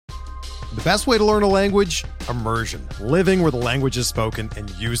The best way to learn a language? Immersion. Living where the language is spoken and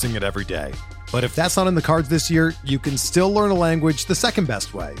using it every day. But if that's not in the cards this year, you can still learn a language the second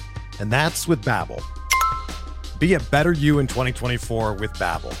best way, and that's with Babbel. Be a better you in 2024 with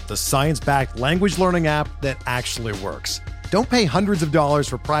Babbel, the science-backed language learning app that actually works. Don't pay hundreds of dollars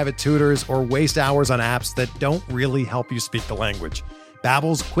for private tutors or waste hours on apps that don't really help you speak the language.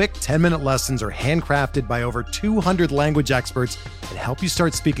 Babbel's quick 10-minute lessons are handcrafted by over 200 language experts and help you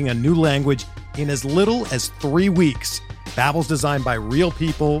start speaking a new language in as little as 3 weeks. Babbel's designed by real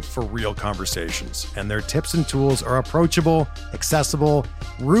people for real conversations, and their tips and tools are approachable, accessible,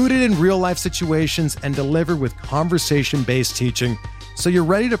 rooted in real-life situations, and delivered with conversation-based teaching, so you're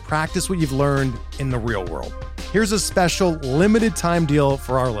ready to practice what you've learned in the real world. Here's a special limited-time deal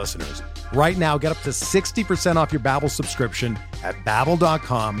for our listeners. Right now, get up to 60% off your Babbel subscription at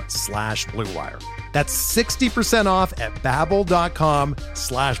babbel.com/Blue Wire. That's 60% off at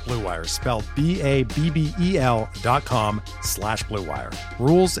babbel.com/Blue Wire, spelled BABBEL.com/Blue Wire.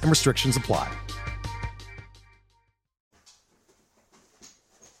 Rules and restrictions apply.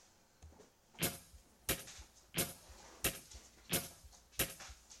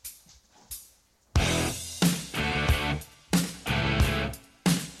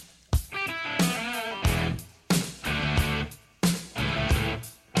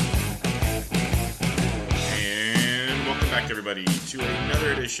 Everybody to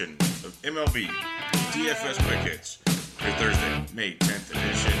another edition of MLB DFS Quick Hits, your Thursday, May 10th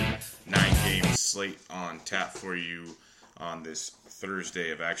edition. 9-game slate on tap for you on this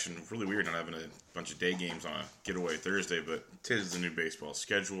Thursday of action. Really weird not having a bunch of day games on a getaway Thursday, but 'tis the new baseball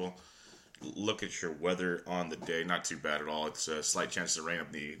schedule. Look at your weather on the day. Not too bad at all. It's a slight chance of rain up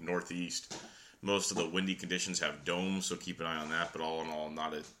in the northeast. Most of the windy conditions have domes, so keep an eye on that. But all in all,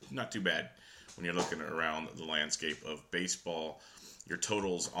 not too bad when you're looking around the landscape of baseball. Your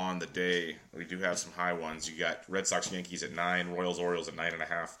totals on the day, we do have some high ones. You got Red Sox Yankees at 9, Royals Orioles at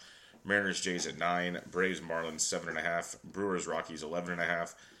 9.5, Mariners Jays at 9, Braves Marlins 7.5, Brewers Rockies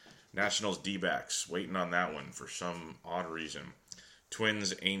 11.5, Nationals D-backs waiting on that one for some odd reason.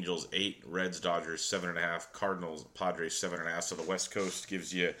 Twins Angels 8, Reds Dodgers 7.5, Cardinals Padres 7.5. So the West Coast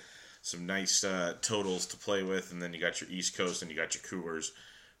gives you some nice totals to play with, and then you got your East Coast and you got your Cougars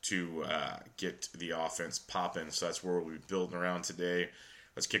to get the offense popping. So that's where we'll be building around today.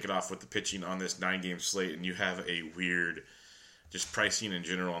 Let's kick it off with the pitching on this 9-game slate, and you have a weird, just pricing in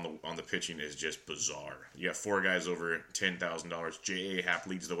general on the pitching is just bizarre. You got 4 guys over $10,000. J.A. Happ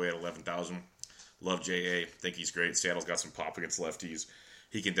leads the way at $11,000. Love J.A. Think he's great. Seattle's got some pop against lefties.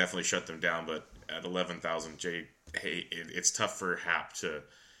 He can definitely shut them down, but at $11,000, J.A., it's tough for Happ to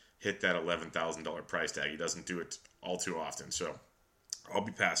hit that $11,000 price tag. He doesn't do it all too often, so I'll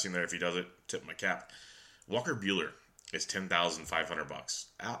be passing there if he does it. Tip my cap. Walker Buehler is $10,500.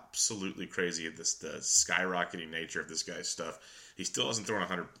 Absolutely crazy the skyrocketing nature of this guy's stuff. He still hasn't thrown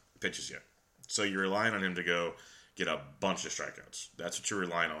 100 pitches yet. So you're relying on him to go get a bunch of strikeouts. That's what you're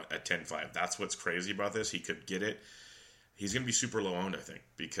relying on at 10.5. That's what's crazy about this. He could get it. He's going to be super low owned, I think,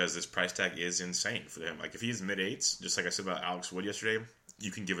 because this price tag is insane for him. Like if he's mid-8s, just like I said about Alex Wood yesterday,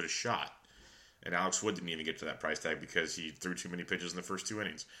 you can give it a shot. And Alex Wood didn't even get to that price tag because he threw too many pitches in the first 2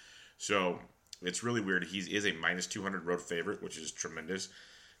 innings. So it's really weird. He is a minus 200 road favorite, which is tremendous.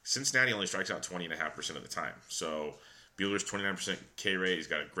 Cincinnati only strikes out 20.5% of the time. So Buehler's 29% K rate. He's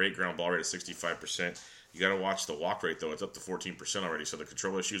got a great ground ball rate of 65%. You got to watch the walk rate, though. It's up to 14% already. So the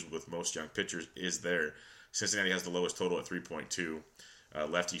control issues with most young pitchers is there. Cincinnati has the lowest total at 3.2.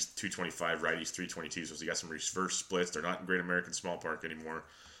 Lefties 225, righties 322. So you got some reverse splits. They're not in Great American Small Park anymore.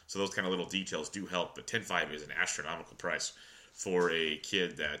 So those kind of little details do help, but 10.5 is an astronomical price for a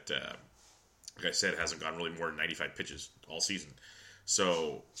kid that, like I said, hasn't gotten really more than 95 pitches all season.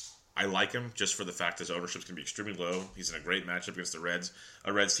 So I like him just for the fact his ownership's going to be extremely low. He's in a great matchup against the Reds,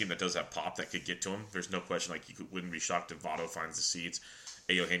 a Reds team that does have pop that could get to him. There's no question, like you wouldn't be shocked if Votto finds the seeds.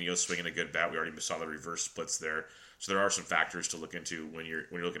 Eugenio's swinging a good bat. We already saw the reverse splits there. So there are some factors to look into when you're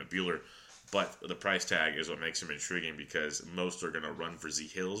looking at Buehler. But the price tag is what makes him intriguing because most are going to run for Z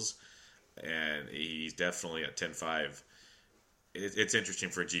Hills, and he's definitely at 10.5. It's interesting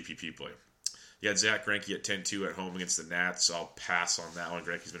for a GPP play. You had Zach Greinke at 10.2 at home against the Nats. I'll pass on that one.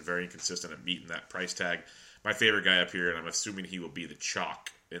 Greinke's been very inconsistent at meeting that price tag. My favorite guy up here, and I'm assuming he will be the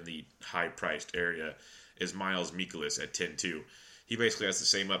chalk in the high-priced area, is Miles Mikolas at 10.2. He basically has the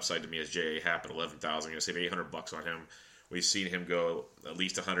same upside to me as J.A. Happ at $11,000. I'm going to save $800 on him. We've seen him go at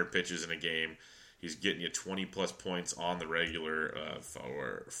least 100 pitches in a game. He's getting you 20-plus points on the regular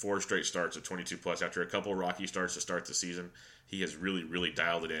for 4 straight starts of 22-plus. After a couple of rocky starts to start the season, he has really, really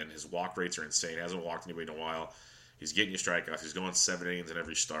dialed it in. His walk rates are insane. He hasn't walked anybody in a while. He's getting you strikeouts. He's going 7 innings in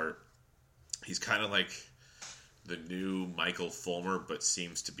every start. He's kind of like the new Michael Fulmer, but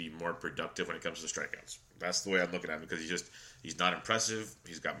seems to be more productive when it comes to strikeouts. That's the way I'm looking at him, because he's not impressive.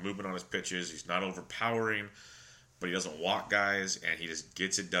 He's got movement on his pitches. He's not overpowering, but he doesn't walk guys, and he just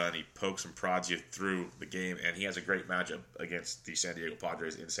gets it done. He pokes and prods you through the game, and he has a great matchup against the San Diego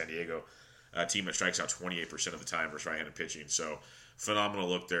Padres in San Diego, a team that strikes out 28% of the time versus right-handed pitching. So phenomenal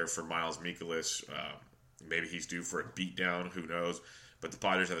look there for Miles Mikolas. Maybe he's due for a beatdown. Who knows? But the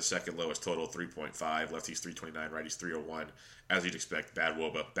Padres have the second lowest total, 3.5. Lefties 329, righties 301. As you'd expect, bad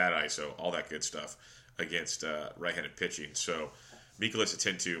WOBA, bad ISO, all that good stuff against right-handed pitching. So Mikolas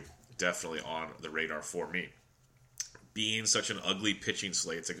at 10-2, definitely on the radar for me. Being such an ugly pitching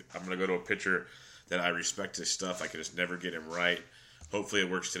slate, I'm going to go to a pitcher that I respect his stuff. I can just never get him right. Hopefully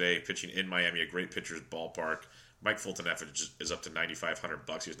it works today. Pitching in Miami, a great pitcher's ballpark. Mike Fulton is up to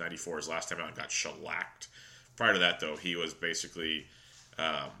 $9,500. He was 94 his last time out and got shellacked. Prior to that, though, he was basically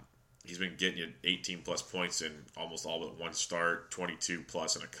he's been getting you 18-plus points in almost all but one start,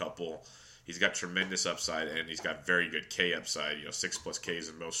 22-plus in a couple. He's got tremendous upside, and he's got very good K upside, 6-plus Ks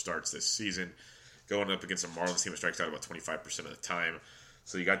in most starts this season. Going up against a Marlins team that strikes out about 25% of the time.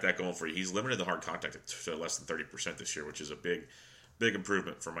 So you got that going for you. He's limited the hard contact to less than 30% this year, which is a big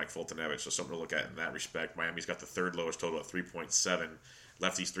improvement for Mike Fultonevich. So something to look at in that respect. Miami's got the third lowest total at 3.7.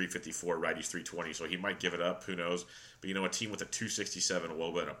 Lefties 354, righties 320. So he might give it up. Who knows? But a team with a 267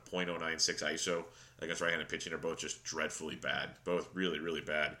 WOBA and a .096 ISO against right-handed pitching are both just dreadfully bad. Both really, really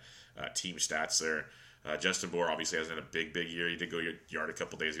bad team stats there. Justin Bour obviously hasn't had a big year. He did go yard a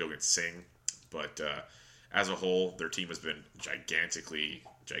couple days ago against Singh. But as a whole, their team has been gigantically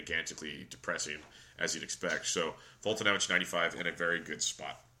depressing, as you'd expect. So Fultonevich 95 in a very good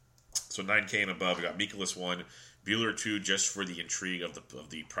spot. So 9K and above, we got Mikolas 1, Buehler 2, just for the intrigue of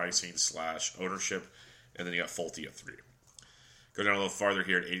the pricing / ownership, and then you got Fulte at 3. Go down a little farther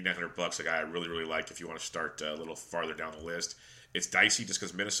here at $8,900, a guy I really, really like if you want to start a little farther down the list. It's dicey just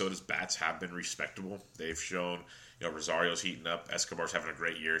because Minnesota's bats have been respectable. They've shown, Rosario's heating up. Escobar's having a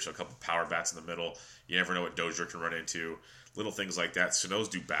great year, so a couple power bats in the middle. You never know what Dozier can run into. Little things like that. Sano's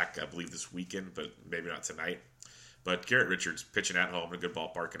due back, I believe, this weekend, but maybe not tonight. But Garrett Richards pitching at home in a good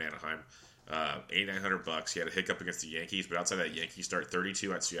ballpark in Anaheim. $8,900. He had a hiccup against the Yankees, but outside that Yankee start,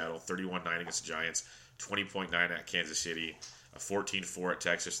 32 at Seattle, 31-9 against the Giants, 20.9 at Kansas City, a 14-4 at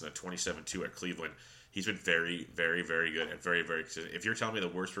Texas, and a 27-2 at Cleveland. He's been very, very, very good and very, very consistent. If you're telling me the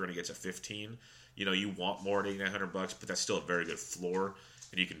worst we're going to get to 15, you want more at $8,900, but that's still a very good floor,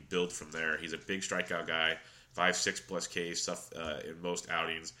 and you can build from there. He's a big strikeout guy, 5-6-plus Ks stuff in most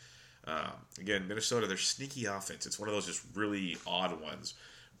outings. Again, Minnesota, they're sneaky offense. It's one of those just really odd ones.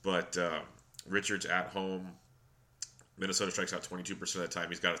 But Richards at home, Minnesota strikes out 22% of the time.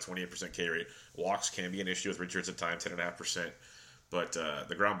 He's got a 28% K rate. Walks can be an issue with Richards at times, 10.5%. But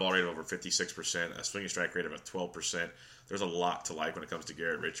the ground ball rate of over 56%, a swinging strike rate of about 12%. There's a lot to like when it comes to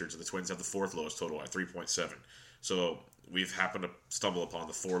Garrett Richards. And the Twins have the fourth lowest total at 3.7. So we've happened to stumble upon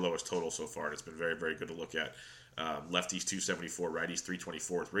the 4 lowest total so far, and it's been very, very good to look at. Lefties 274, righties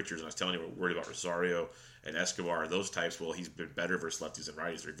 324 with Richards. And I was telling you, we're worried about Rosario and Escobar. Those types, well, he's been better versus lefties and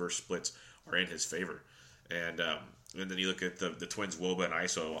righties. The reverse splits are in his favor. And then you look at the Twins' WOBA and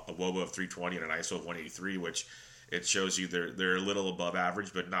ISO, a WOBA of 320 and an ISO of 183, which it shows you they're a little above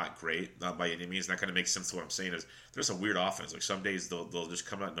average, but not great, not by any means. And that kind of makes sense to what I'm saying is there's a weird offense. Like some days they'll just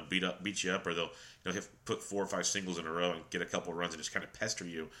come out and beat you up, or they'll put 4 or 5 singles in a row and get a couple of runs and just kind of pester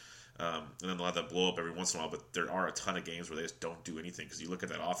you. And then they'll have that blow up every once in a while. But there are a ton of games where they just don't do anything because you look at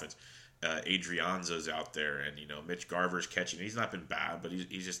that offense. Adrianza's out there, and Mitch Garver's catching. He's not been bad, but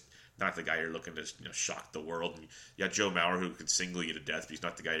he's just not the guy you're looking to shock the world. And you got Joe Mauer who could single you to death, but he's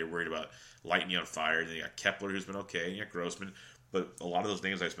not the guy you're worried about lighting you on fire. And then you got Kepler who's been okay, and you got Grossman. But a lot of those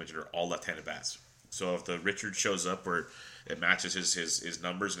names I just mentioned are all left-handed bats. So if the Richard shows up where it matches his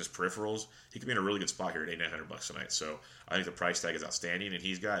numbers and his peripherals, he could be in a really good spot here at $8,900 tonight. So I think the price tag is outstanding, and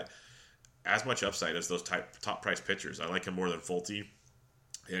he's got as much upside as those top price pitchers. I like him more than Fulte,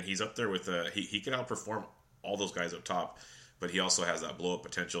 and he's up there with he can outperform all those guys up top, but he also has that blow up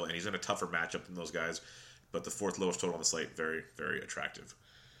potential, and he's in a tougher matchup than those guys. But the 4th lowest total on the slate, very, very attractive.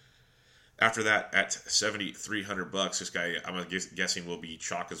 After that, at $7,300, this guy I'm guessing will be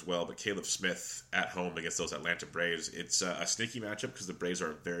chalk as well. But Caleb Smith at home against those Atlanta Braves, it's a sneaky matchup because the Braves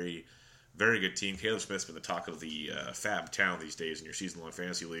are a very, very good team. Caleb Smith's been the talk of the Fab Town these days in your season-long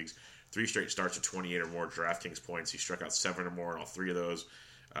fantasy leagues. 3 straight starts at 28 or more DraftKings points. He struck out 7 or more in all 3 of those.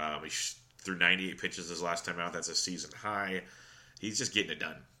 He threw 98 pitches his last time out. That's a season high. He's just getting it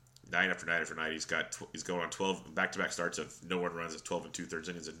done. Night after night after night. He's going on 12 back-to-back starts of no one runs at 12 2/3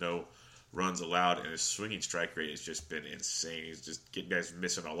 innings and no runs allowed, and his swinging strike rate has just been insane. He's just getting guys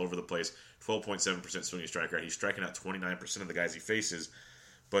missing all over the place. 12.7% swinging strike rate. He's striking out 29% of the guys he faces.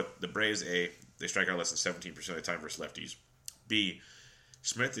 But the Braves, A, they strike out less than 17% of the time versus lefties. B,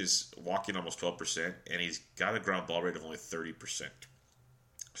 Smith is walking almost 12%, and he's got a ground ball rate of only 30%.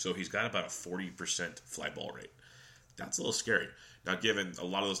 So he's got about a 40% fly ball rate. That's a little scary. Now, given a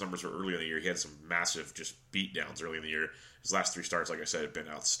lot of those numbers were early in the year, he had some massive just beatdowns early in the year. His last 3 starts, like I said, have been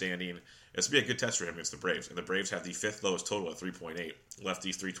outstanding. This will be a good test for him against the Braves. And the Braves have the 5th lowest total at 3.8.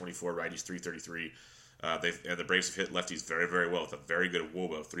 Lefties 324, righties 333. And the Braves have hit lefties very, very well with a very good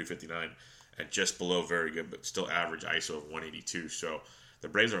WOBA of 359 and just below very good, but still average ISO of 182. So the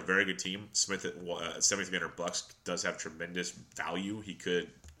Braves are a very good team. Smith at $7,300 does have tremendous value. He could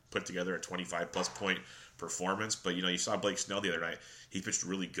put together a 25-plus point performance, but you saw Blake Snell the other night. He pitched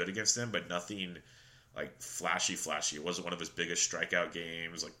really good against them, but nothing like flashy. It wasn't one of his biggest strikeout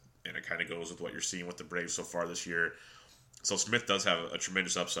games, and it kind of goes with what you're seeing with the Braves so far this year. So Smith does have a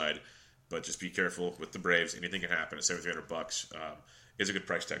tremendous upside, but just be careful with the Braves. Anything can happen at $7,300. Is a good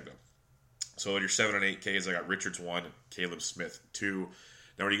price tag though. So in your 7 and 8Ks, I got Richards 1, Caleb Smith 2.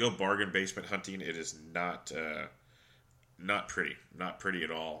 Now when you go bargain basement hunting, it is not pretty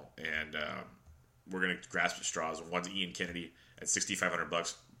at all, and we're going to grasp at straws. One's Ian Kennedy at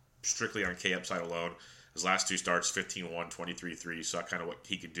 $6,500, strictly on K upside alone. His last 2 starts, 15-1, 23-3, saw kind of what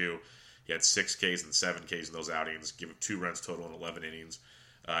he could do. He had 6 Ks and 7 Ks in those outings, give him 2 runs total in 11 innings.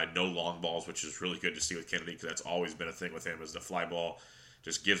 No long balls, which is really good to see with Kennedy, because that's always been a thing with him, is the fly ball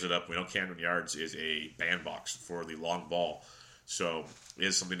just gives it up. We know Camden Yards is a bandbox for the long ball, so it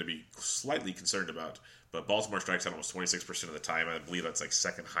is something to be slightly concerned about. But Baltimore strikes out almost 26% of the time. I believe that's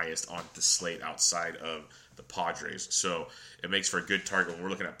second highest on the slate outside of the Padres. So it makes for a good target. When we're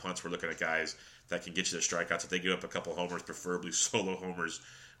looking at punts, we're looking at guys that can get you the strikeouts. If they give up a couple homers, preferably solo homers,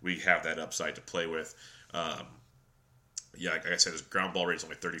 we have that upside to play with. Like I said, his ground ball rate is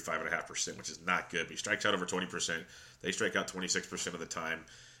only 35.5%, which is not good. But he strikes out over 20%. They strike out 26% of the time.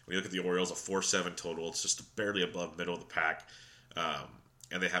 When you look at the Orioles, a 4.7 total. It's just barely above middle of the pack.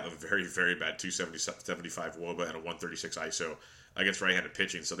 And they have a very, very bad 275 WOBA and a 136 ISO against right-handed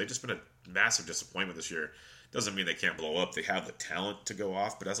pitching. So they've just been a massive disappointment this year. Doesn't mean they can't blow up. They have the talent to go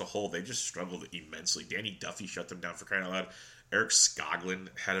off, but as a whole, they just struggled immensely. Danny Duffy shut them down for crying out loud. Eric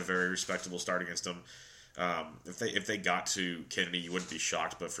Skoglund had a very respectable start against them. If they got to Kennedy, you wouldn't be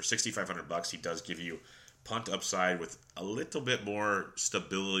shocked. But for $6,500, he does give you punt upside with a little bit more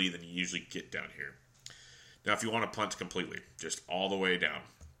stability than you usually get down here. Now, if you want to punt completely, just all the way down,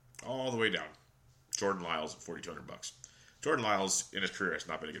 Jordan Lyles at $4,200. Jordan Lyles in his career has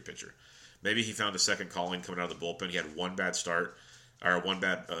not been a good pitcher. Maybe he found a second calling coming out of the bullpen. He had one bad start, or one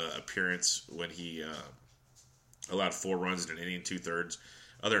bad appearance when he allowed 4 runs in an inning and 2/3.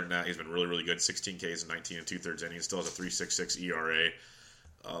 Other than that, he's been really, really good. 16 Ks in 19 and 2/3 innings. Still has a 3.66 ERA.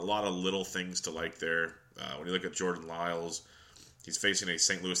 A lot of little things to like there. When you look at Jordan Lyles, he's facing a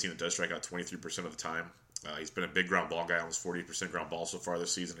St. Louis team that does strike out 23% of the time. He's been a big ground ball guy, almost 40% ground ball so far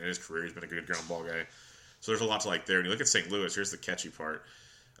this season. In his career, he's been a good ground ball guy. So there's a lot to like there. And you look at St. Louis, here's the catchy part.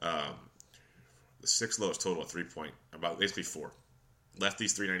 The 6th lowest total at about basically 4.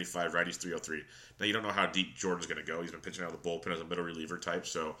 Lefties 395, righties 303. Now, you don't know how deep Jordan's going to go. He's been pitching out of the bullpen as a middle reliever type,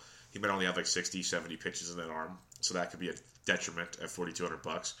 so he might only have 60, 70 pitches in that arm. So that could be a detriment at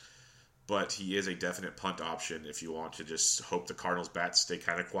 $4,200. But he is a definite punt option if you want to just hope the Cardinals' bats stay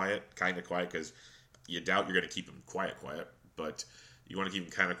kind of quiet, because you doubt you're going to keep him quiet, but you want to keep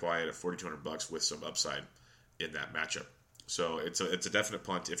him kind of quiet at $4,200 with some upside in that matchup. So it's a definite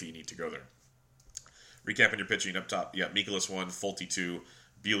punt if you need to go there. Recapping your pitching up top, you got Mikolas 1, Folty 2,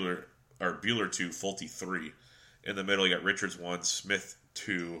 Buehler 2, Folty 3. In the middle, you got Richards 1, Smith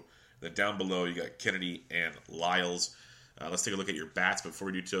 2. Then down below, you got Kennedy and Lyles. Let's take a look at your bats. Before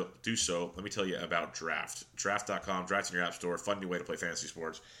we do so, let me tell you about Draft. Draft.com, drafts in your app store, fun new way to play fantasy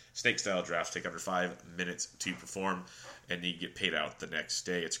sports. Snake-style drafts take under 5 minutes to perform, and you get paid out the next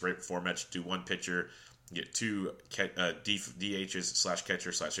day. It's a great format. You do 1 pitcher, you get 2 DHs /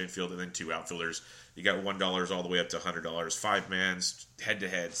 catcher / infield, and then 2 outfielders. You got $1 all the way up to $100. 5-mans,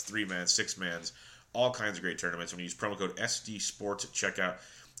 head-to-heads, 3-mans, 6-mans, all kinds of great tournaments. When you use promo code SD Sports at checkout,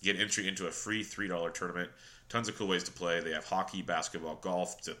 you get entry into a free $3 tournament. Tons of cool ways to play. They have hockey, basketball,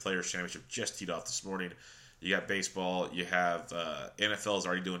 golf. The Players' Championship just teed off this morning. You got baseball. You have NFL is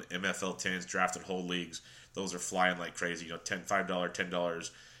already doing MFL 10s, draft and hold leagues. Those are flying like crazy. $5,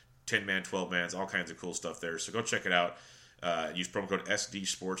 $10, 10-man, 12-mans, all kinds of cool stuff there. So go check it out. Use promo code SD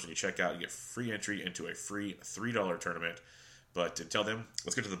Sports when you check out. You get free entry into a free $3 tournament. But until then,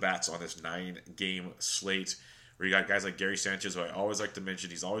 let's get to the bats on this 9-game slate. where you got guys like Gary Sanchez, who I always like to mention.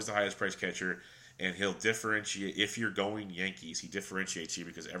 He's always the highest priced catcher, and he'll differentiate. If you're going Yankees, he differentiates you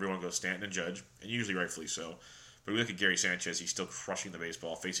because everyone goes Stanton and Judge, and usually rightfully so. But we look at Gary Sanchez, he's still crushing the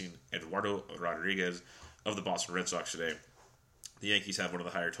baseball, facing Eduardo Rodriguez of the Boston Red Sox today. The Yankees have one of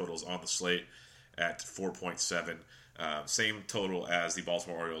the higher totals on the slate at 4.7. Same total as the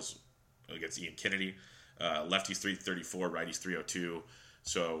Baltimore Orioles against Ian Kennedy. Lefties 334, righties 302.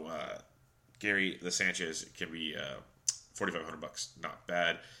 So Gary the Sanchez can be $4,500. Not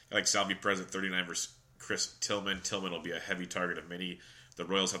bad. I like Salvi Perez at 39 versus Chris Tillman. Tillman will be a heavy target of many. The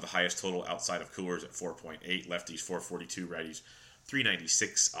Royals have the highest total outside of Coors at 4.8. Lefties 442, righties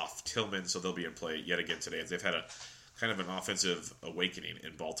 396 off Tillman. So they'll be in play yet again today. They've had a kind of an offensive awakening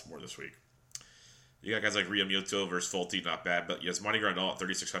in Baltimore this week. You got guys like Realmuto versus Fulte, not bad. But Yasmani Grandal at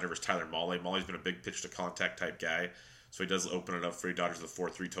 3,600 versus Tyler Mahle. Mahle's been a big pitch-to-contact type guy, so he does open it up for you. Dodgers with a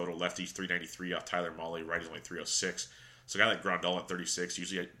 4-3 total. Lefties 393 off Tyler Mahle. Righties only 306. So a guy like Grandal at 36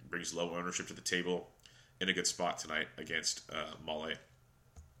 usually brings low ownership to the table in a good spot tonight against Mahle.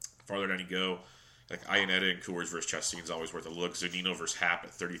 Farther down you go, like Iannetta and Coors versus Chastain is always worth a look. Zunino versus Happ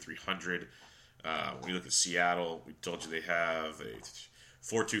at 3,300. When you look at Seattle, we told you they have a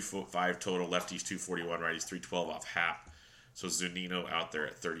 4.25 total, lefties 241, righties 312 off Happ. So Zunino out there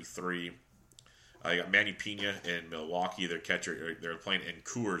at 33. You got Manny Pena in Milwaukee. Their catcher, they're playing in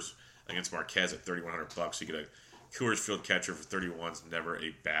Coors against Marquez at $3,100. So you get a Coors field catcher for 31 is never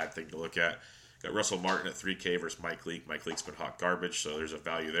a bad thing to look at. Got Russell Martin at 3K versus Mike Leake. Mike Leake's been hot garbage, so there's a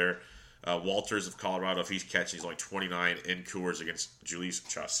value there. Walters of Colorado, if he's catching, he's only 29 in Coors against Jhoulys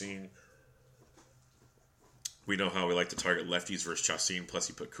Chacin. We know how we like to target lefties versus Chacin, plus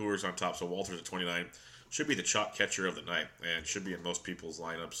he put Coors on top, so Walters at 29 should be the chalk catcher of the night, and should be in most people's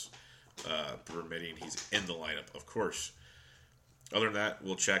lineups, permitting he's in the lineup, of course. Other than that,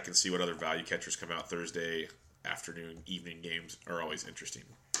 we'll check and see what other value catchers come out Thursday afternoon. Evening games are always interesting.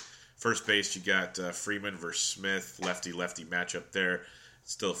 First base, you got Freeman versus Smith, lefty-lefty matchup there.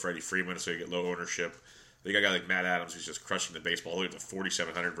 Still Freddie Freeman, so you get low ownership. Then you got a guy like Matt Adams, who's just crushing the baseball, all the way to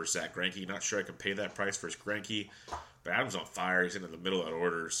 4,700 versus Zach Greinke. Not sure I can pay that price versus Greinke, but Adams on fire. He's in the middle of that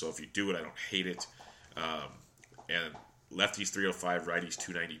order, so if you do it, I don't hate it. And lefties 305, righties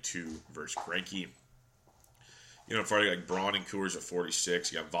 292 versus Greinke. You know, for like Braun and Coors at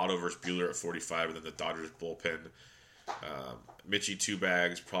 46, you got Votto versus Buehler at 45, and then the Dodgers bullpen. Mitchie 2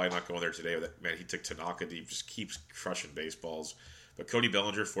 bags, probably not going there today. But man, he took Tanaka deep, just keeps crushing baseballs. But Cody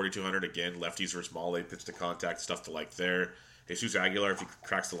Bellinger, 4,200 again. Lefties versus Mahle, pitch to contact, stuff to like there. Jesus Aguilar, if he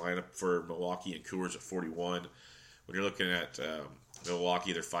cracks the lineup for Milwaukee, and Coors at 41. When you're looking at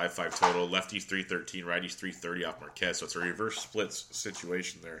Milwaukee, they're 5-5 total. Lefties 313, righties 330 off Marquez. So it's a reverse splits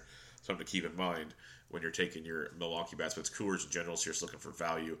situation there. Something to keep in mind when you're taking your Milwaukee bats. But it's Coors in general, so you're just looking for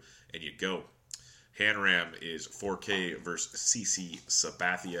value, and you go. Hanram is 4K versus CC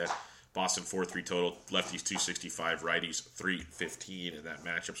Sabathia. Boston 4-3 total. Lefties 265, righties 315 in that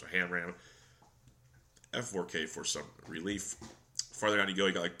matchup. So Hanram at 4K for some relief. Farther down you go,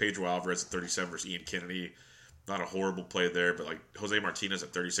 you got like Pedro Alvarez at 37 versus Ian Kennedy. Not a horrible play there, but like Jose Martinez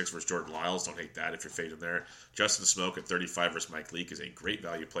at 36 versus Jordan Lyles. Don't hate that if you're fading there. Justin Smoke at 35 versus Mike Leake is a great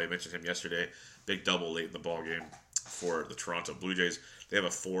value play. I mentioned him yesterday. Big double late in the ball game for the Toronto Blue Jays. They have a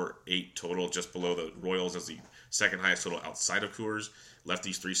 4-8 total, just below the Royals as the second highest total outside of Coors.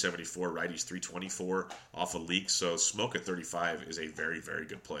 Lefties 374, righties 324 off of Leake. So Smoke at 35 is a very, very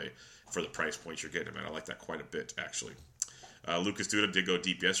good play for the price points you're getting. Man, I like that quite a bit, actually. Lucas Duda did go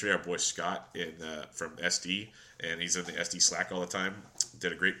deep yesterday. Our boy Scott from SD, and he's in the SD Slack all the time.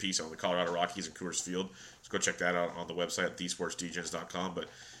 Did a great piece on the Colorado Rockies and Coors Field. So go check that out on the website at thesportsdgens.com. But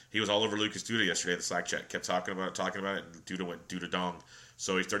he was all over Lucas Duda yesterday in the Slack chat. Kept talking about it, and Duda went Duda dong.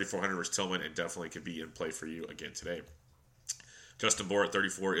 So he's 3,400 versus Tillman, and definitely could be in play for you again today. Justin Bour at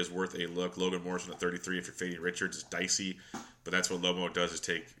 34 is worth a look. Logan Morrison at 33, if you're fading Richards, is dicey. But that's what Lomo does, is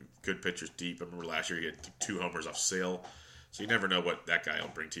take good pitchers deep. I remember last year he had 2 homers off Sale. So you never know what that guy will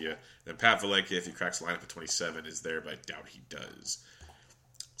bring to you. Then Pat Vallecchia, if he cracks the lineup at 27, is there, but I doubt he does.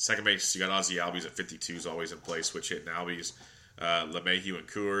 Second base, you got Ozzie Albies at 52, is always in play. Switch hitting Albies. LeMahieu and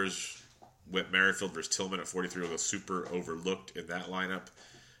Coors. Whit Merrifield versus Tillman at 43 will go super overlooked in that lineup.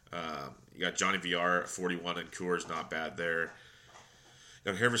 You got Johnny VR at 41 and Coors, not bad there.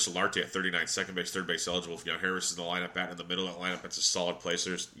 You got Harris Solarte at 39, second base, third base eligible. If you got Harris in the lineup, bat in the middle of that lineup, that's a solid place.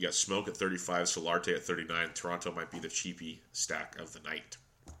 You got Smoke at 35, Solarte at 39. Toronto might be the cheapy stack of the night.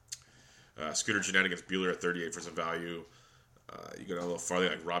 Scooter Gennett against Buehler at 38 for some value. You go a little farther,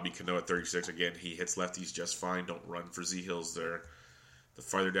 like Robbie Cano at 36. Again, he hits lefties just fine. Don't run for Z-Hills there. The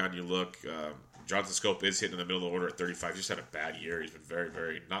farther down you look, Jonathan Scope is hitting in the middle of the order at 35. He's just had a bad year. He's been very,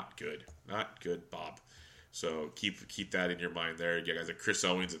 very not good. Not good, Bob. So keep that in your mind there. You got guys like Chris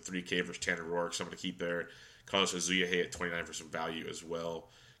Owens at 3K versus Tanner Rourke, someone to keep there. Carlos Azuaje at 29 for some value as well.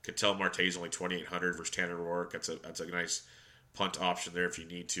 Ketel Marte is only 2,800 versus Tanner Rourke. That's a nice punt option there if you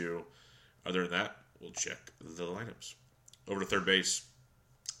need to. Other than that, we'll check the lineups. Over to third base,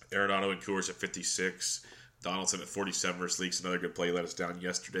 Arenado and Coors at 56. Donaldson at 47 versus Leaks. Another good play. He let us down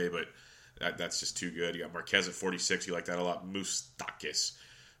yesterday, but that's just too good. You got Marquez at 46. You like that a lot. Moustakas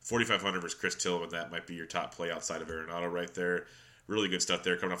 4,500 versus Chris Tillman. That might be your top play outside of Arenado right there. Really good stuff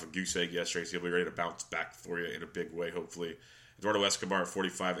there. Coming off a goose egg yesterday, so he'll be ready to bounce back for you in a big way, hopefully. Eduardo Escobar at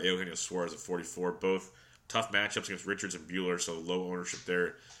 45. Eugenio Suarez at 44. Both tough matchups against Richards and Buehler, so low ownership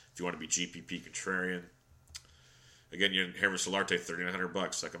there if you want to be GPP contrarian. Again, you have Solarte,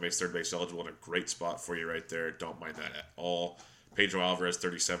 $3,900. Second base, third base eligible, in a great spot for you right there. Don't mind that at all. Pedro Alvarez,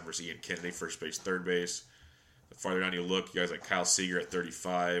 37 versus Ian Kennedy, first base, third base. The farther down you look, you guys like Kyle Seager at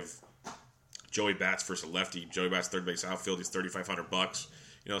 35. Joey Bats versus a lefty. Joey Bats, third base outfield, he's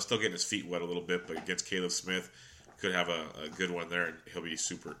 $3,500. Still getting his feet wet a little bit, but against Caleb Smith, could have a good one there, and he'll be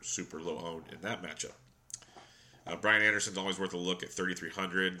super, super low owned in that matchup. Brian Anderson's always worth a look at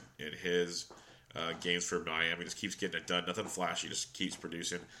 3,300 in his games for Miami. Just keeps getting it done. Nothing flashy, just keeps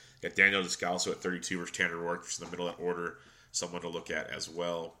producing. Got Daniel Descalso at 32 versus Tanner Rourke, which is in the middle of that order. Someone to look at as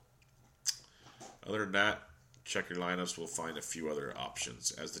well. Other than that, check your lineups. We'll find a few other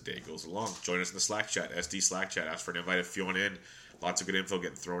options as the day goes along. Join us in the Slack chat, SD Slack chat. Ask for an invite if you want in. Lots of good info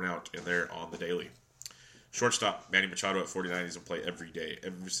getting thrown out in there on the daily. Shortstop, Manny Machado at 49. He's going to play every day,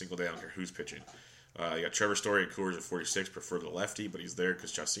 every single day. I don't care who's pitching. You got Trevor Story and Coors at 46. Prefer the lefty, but he's there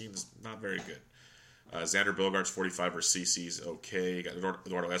because Chacín's not very good. Xander Bogaerts, 45 versus CC's okay. You got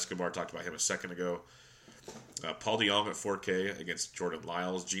Eduardo Escobar, talked about him a second ago. Paul DeJong at 4K against Jordan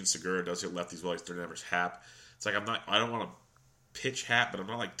Lyles. Gene Segura does hit lefties well. He's 39 versus Happ. It's like I don't want to pitch Happ, but I'm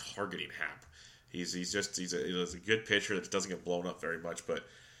not like targeting Happ. He's a good pitcher that doesn't get blown up very much, but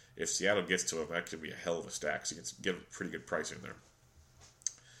if Seattle gets to him, that could be a hell of a stack. So you can get a pretty good pricing there.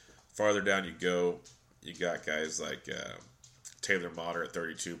 Farther down you go, you got guys like Taylor Motter at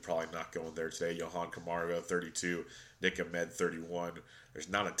 32, probably not going there today. Johan Camargo at 32, Nick Ahmed 31. There's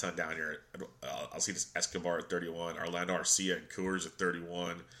not a ton down here. I'll see this Escobar at 31, Orlando Arcia and Coors at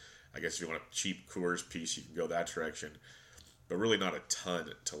 31. I guess if you want a cheap Coors piece, you can go that direction. But really not a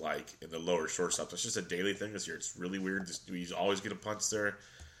ton to like in the lower shortstops. It's just a daily thing this year. It's really weird. We always get a punch there.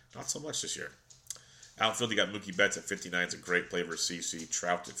 Not so much this year. Outfield, you got Mookie Betts at 59. It's a great play versus CC.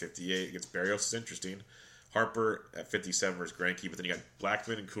 Trout at 58 against Barrios is interesting. Harper at 57 versus Greinke. But then you got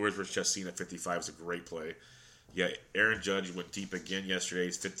Blackmon and Coors versus Chacín at 55. It's a great play. Yeah, Aaron Judge went deep again yesterday.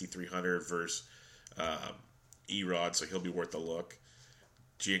 He's 5,300 versus Erod, so he'll be worth a look.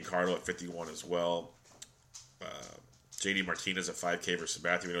 Giancarlo at 51 as well. JD Martinez at 5K versus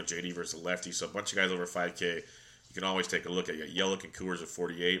Sabathia. We know JD versus a lefty, so a bunch of guys over 5K. You can always take a look at. You got Yelich and Coors at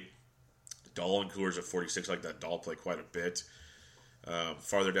 48. Dahl and Coors at 46. I like that Dahl play quite a bit.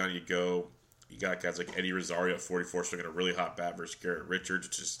 Farther down you go, you got guys like Eddie Rosario at 44, swinging a really hot bat versus Garrett Richards,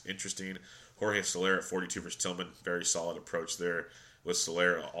 which is interesting. Jorge Soler at 42 versus Tillman. Very solid approach there. With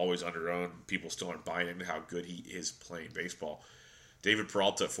Soler always under-owned, people still aren't buying into how good he is playing baseball. David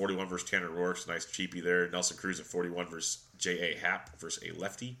Peralta at 41 versus Tanner Rourke. Nice cheapie there. Nelson Cruz at 41 versus J.A. Happ versus a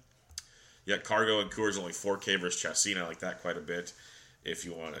lefty. You got Cargo and Coors only 4K versus Chacín. I like that quite a bit if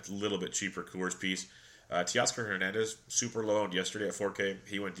you want a little bit cheaper Coors piece. Teoscar Hernandez, super low owned yesterday at 4K.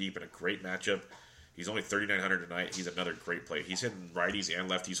 He went deep in a great matchup. He's only 3,900 tonight. He's another great play. He's hitting righties and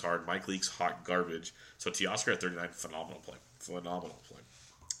lefties hard. Mike Leake's hot garbage. So Teoscar at 39, phenomenal play. Phenomenal play.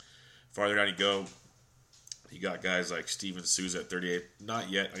 Farther down you go, you got guys like Steven Souza at 38. Not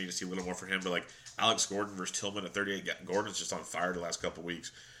yet. I need to see a little more for him. But like Alex Gordon versus Tillman at 38. Yeah, Gordon's just on fire the last couple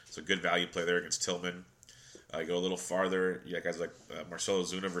weeks. So good value play there against Tillman. You go a little farther. You got guys like Marcelo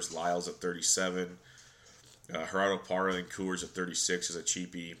Zuna versus Lyles at 37. Gerardo Parra and Coors at 36 is a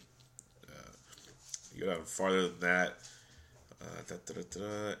cheapie. You go down farther than that.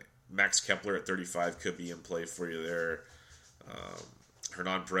 Max Kepler at 35 could be in play for you there.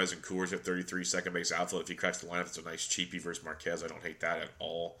 Hernan Perez and Coors at 33, second base outfield. If he cracks the lineup, it's a nice cheapie versus Marquez. I don't hate that at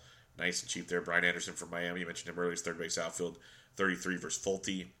all. Nice and cheap there. Brian Anderson from Miami, you mentioned him earlier, his third base outfield, 33 versus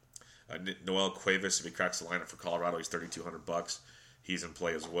Fulte. Noel Cuevas, if he cracks the lineup for Colorado, he's $3,200. He's in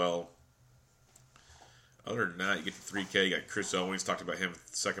play as well. Other than that, you get to 3K. You got Chris Owens, talked about him,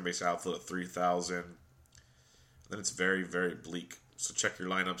 second base outfield at 3,000. Then it's very, very bleak. So check your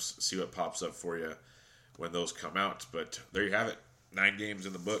lineups, see what pops up for you when those come out. But there you have it. 9 games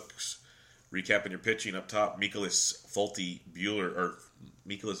in the books. Recapping your pitching up top, Mikolas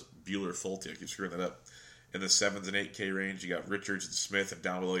Buehler-Fulte. I keep screwing that up. In the 7s and 8K range, you got Richards and Smith, and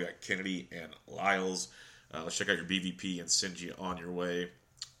down below you got Kennedy and Lyles. Let's check out your BVP and send you on your way.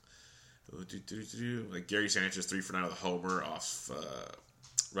 Like Gary Sanchez, 3 for 9 with a homer off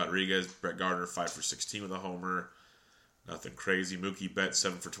Rodriguez. Brett Gardner, 5 for 16 with a homer. Nothing crazy. Mookie Betts,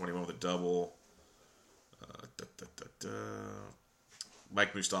 7 for 21 with a double.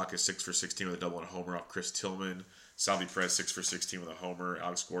 Mike Moustakas, 6 for 16 with a double and a homer off Chris Tillman. Salvi Perez, 6 for 16 with a homer.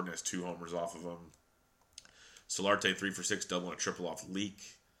 Alex Gordon has 2 homers off of him. Solarte, 3 for 6, double and a triple off Leak.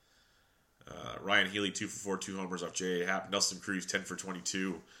 Ryan Healy, 2 for 4, 2 homers off J.A. Happ. Nelson Cruz, 10 for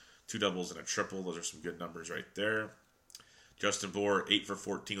 22, 2 doubles and a triple. Those are some good numbers right there. Justin Bour, 8 for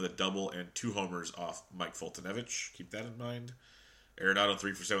 14 with a double and 2 homers off Mike Foltynewicz. Keep that in mind. Arenado,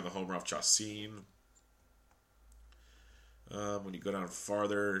 3 for 7 with a homer off Chacin. When you go down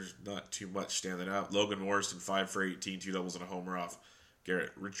farther, not too much standing out. Logan Morrison, 5 for 18, 2 doubles and a homer off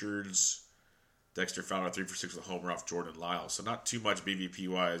Garrett Richards. Dexter Fowler, 3 for 6 with a homer off Jordan Lyles. So not too much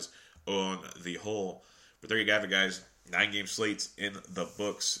BVP-wise on the whole. But there you have it, guys. 9-game slates in the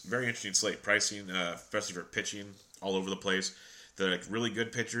books. Very interesting slate. Pricing, especially for pitching, all over the place. They're like really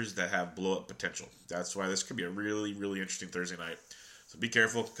good pitchers that have blow-up potential. That's why this could be a really, really interesting Thursday night. So be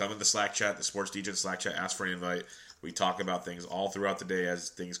careful. Come in the Slack chat, the Sports DJ Slack chat. Ask for an invite. We talk about things all throughout the day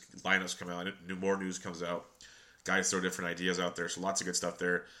as lineups come out. More news comes out. Guys throw different ideas out there. So lots of good stuff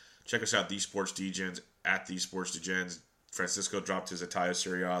there. Check us out, The Sports Degens, at The Sports Degens. Francisco dropped his Italia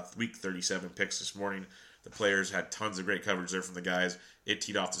Serie A Week 37 picks this morning. The players had tons of great coverage there from the guys. It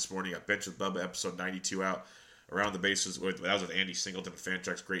teed off this morning. Got Bench with Bubba, episode 92 out. Around the Bases, that was with Andy Singleton of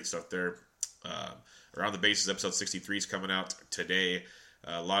Fantrax. Great stuff there. Around the Bases, episode 63 is coming out today.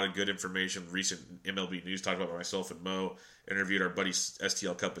 A lot of good information, recent MLB news talked about by myself and Mo. Interviewed our buddy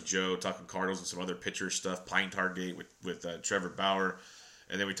STL Cup of Joe, talking Cardinals and some other pitcher stuff. Pine Tar Gate with Trevor Bauer.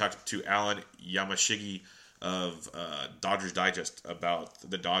 And then we talked to Alan Yamashigi of Dodgers Digest about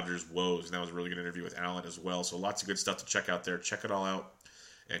the Dodgers' woes. And that was a really good interview with Alan as well. So lots of good stuff to check out there. Check it all out.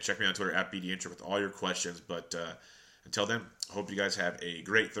 And check me on Twitter at BDintro with all your questions. But until then, I hope you guys have a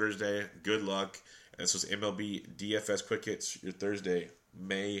great Thursday. Good luck. And this was MLB DFS Quick Hits, your Thursday,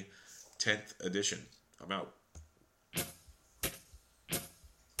 May 10th edition. I'm out.